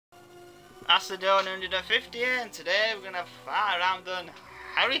Macedon 150, and today we're gonna fly around on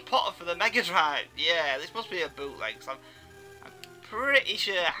Harry Potter for the Megadrive. Yeah, this must be a bootleg, so I'm pretty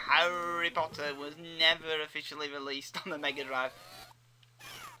sure Harry Potter was never officially released on the Megadrive. Are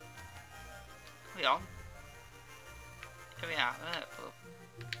we on? Here we are.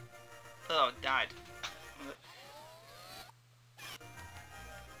 Oh, died. Oh,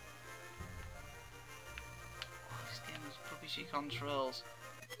 this game has rubbishy controls.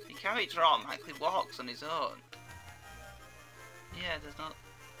 The character automatically walks on his own. Yeah, there's not...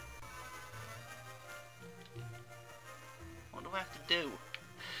 What do I have to do?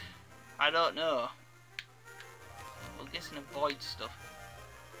 I don't know. I'm guessing avoid stuff.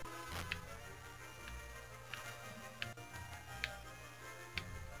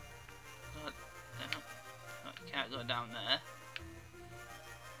 No, you can't go down there.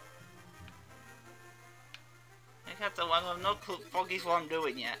 I have to, I have no foggies what I'm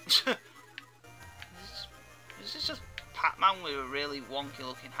doing yet. This is just Pac-Man with a really wonky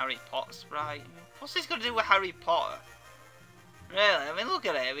looking Harry Potter sprite. I mean, what's this got to do with Harry Potter? Really? I mean, look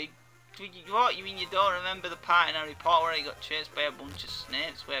at it. I mean, what? You mean you don't remember the part in Harry Potter where he got chased by a bunch of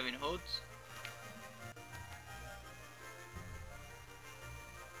snakes wearing hoods?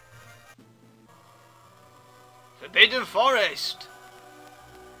 Forbidden Forest!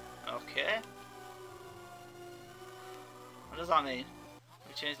 Okay. What does that mean?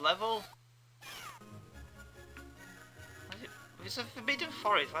 We change level? If it's a Forbidden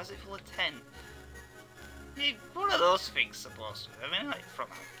Forest, why is it full of 10? What are those things supposed to be? I mean, like, from...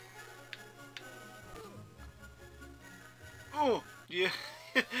 Oh! Yeah!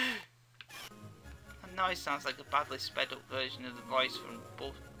 That noise sounds like a badly sped up version of the voice from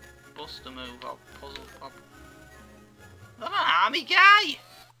Buster Move or Puzzle Pop. Is that an army guy?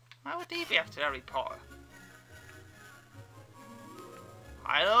 Why would he be after Harry Potter?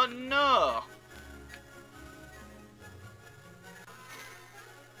 I don't know.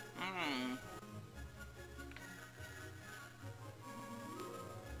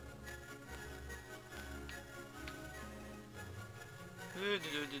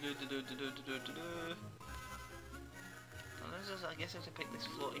 I guess I have to pick this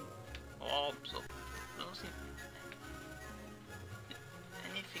floating orbs up. I don't see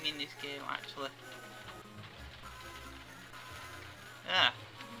anything in this game actually. Yeah,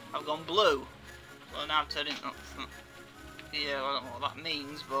 I've gone blue. Well, now I've turned into... Yeah, I don't know what that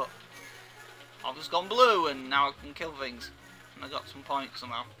means, but... I've just gone blue and now I can kill things. And I got some points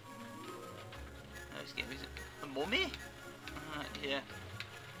somehow. Let's get a mummy? Yeah.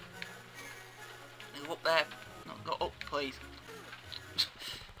 Go up there. No, go up, please.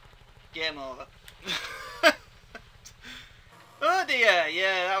 Game over. Oh dear,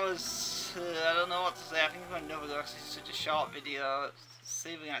 yeah, that was... I don't know what to say. I think I'm going to never go. It's such a short video. Let's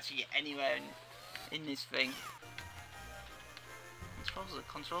see if we can actually get anywhere in this thing. I suppose the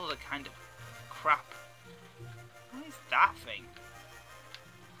controls are kind of crap. What is that thing?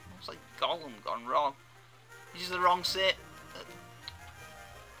 Looks like Gollum gone wrong. This is the wrong set.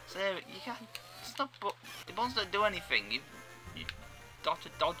 So you can't. It's not. The buttons don't do anything. You got to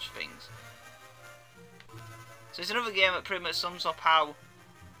dodge things. So it's another game that pretty much sums up how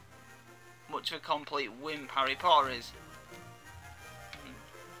much of a complete wimp Harry Potter is.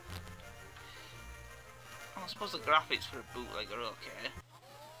 Well, I suppose the graphics for a bootleg are okay.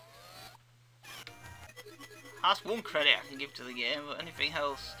 That's one credit I can give to the game, but anything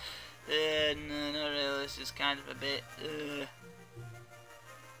else, no, not really. This is kind of a bit.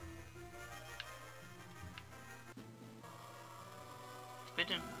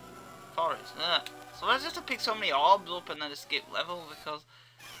 Forbidden Forest. So let's just pick so many orbs up and then just skip level because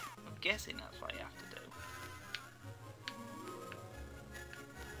I'm guessing that's what you have to do.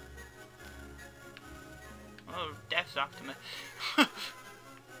 Oh, death's after me.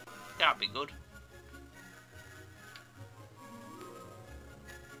 That'd be good.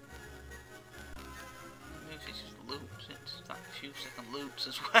 Maybe it's just loops. It's like a few second loops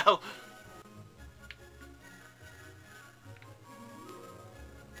as well.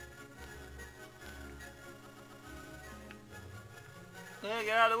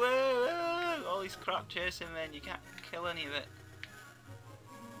 Get out of the way! All this crap chasing me and you can't kill any of it.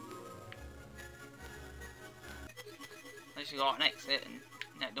 Unless you got an exit and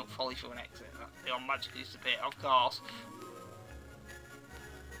no, don't follow you through an exit. They'll magically disappear, of course.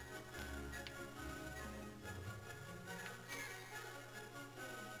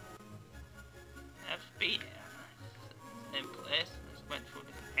 I've been here. Same place. Just went through a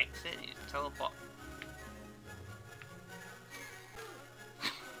different exit and you just teleport.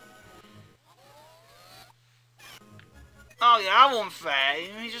 Oh yeah, that wasn't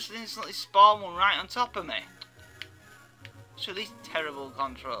fair. He just instantly spawned one right on top of me. So these terrible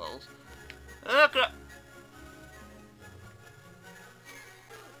controls. Oh crap.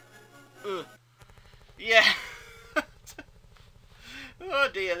 Yeah. Oh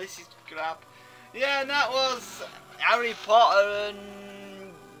dear, this is crap. Yeah, and that was Harry Potter,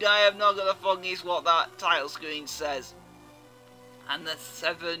 and I have not got the foggiest what that title screen says. And the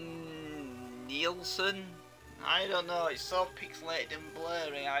Seven Nielsen? I don't know, it's so pixelated and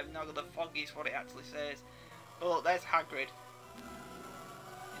blurry, I have not got the foggiest what it actually says. Oh look, there's Hagrid.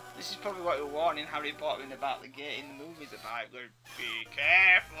 This is probably what you're warning Harry Potter in about the game in the movies about. Going, be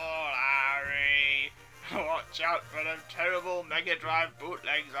careful, Harry. Watch out for them terrible Megadrive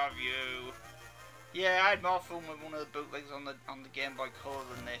bootlegs of you. Yeah, I had more fun with one of the bootlegs on the Game Boy Color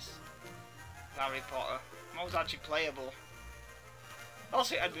than this. Harry Potter. It was actually playable.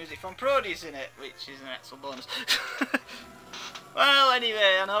 Also, it had music from Prodigy's in it, which is an excellent bonus. Well,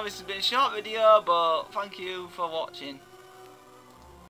 anyway, I know this has been a short video, but thank you for watching.